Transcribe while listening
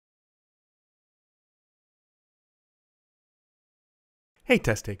Hey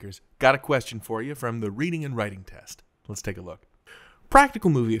test takers, got a question for you from the reading and writing test. Let's take a look. Practical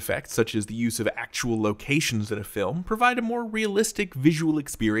movie effects, such as the use of actual locations in a film, provide a more realistic visual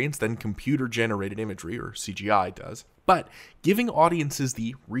experience than computer-generated imagery, or CGI, does. But giving audiences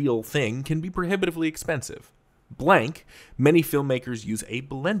the real thing can be prohibitively expensive. Blank, many filmmakers use a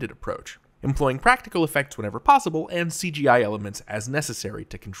blended approach, employing practical effects whenever possible and CGI elements as necessary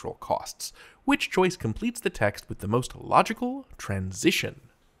to control costs. Which choice completes the text with the most logical transition?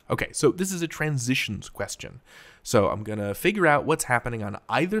 Okay, so this is a transitions question. So I'm going to figure out what's happening on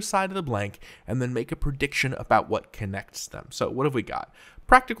either side of the blank and then make a prediction about what connects them. So what have we got?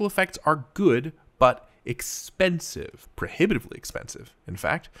 Practical effects are good, but expensive, prohibitively expensive, in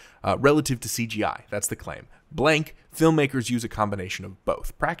fact, relative to CGI. That's the claim. Blank, filmmakers use a combination of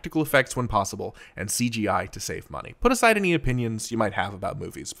both, practical effects when possible, and CGI to save money. Put aside any opinions you might have about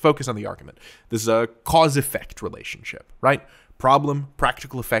movies. Focus on the argument. This is a cause-effect relationship, right? Problem,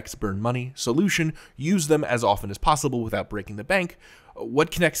 practical effects burn money. Solution, use them as often as possible without breaking the bank. What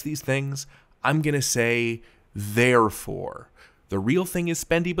connects these things? I'm going to say, therefore. The real thing is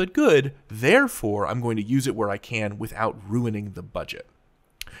spendy but good, therefore I'm going to use it where I can without ruining the budget.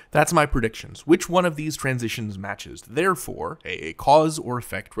 That's my predictions. Which one of these transitions matches, therefore, a cause or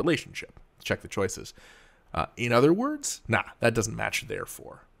effect relationship? Let's check the choices. In other words, nah, that doesn't match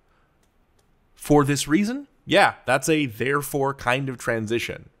therefore. For this reason? Yeah, that's a therefore kind of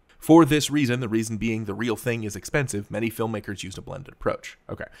transition. For this reason, the reason being the real thing is expensive, many filmmakers used a blended approach.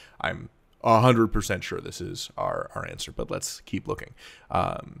 Okay, I'm 100% sure this is our answer, but let's keep looking.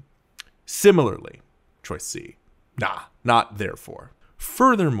 Similarly, choice C. Nah, not therefore.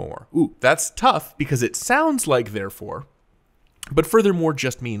 Furthermore, ooh, that's tough because it sounds like therefore, but furthermore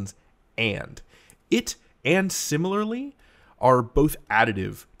just means and. It and similarly are both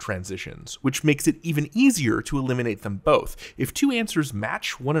additive transitions, which makes it even easier to eliminate them both. If two answers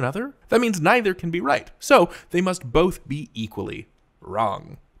match one another, that means neither can be right. So they must both be equally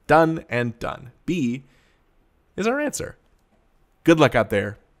wrong. Done and done. B is our answer. Good luck out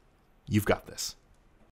there. You've got this.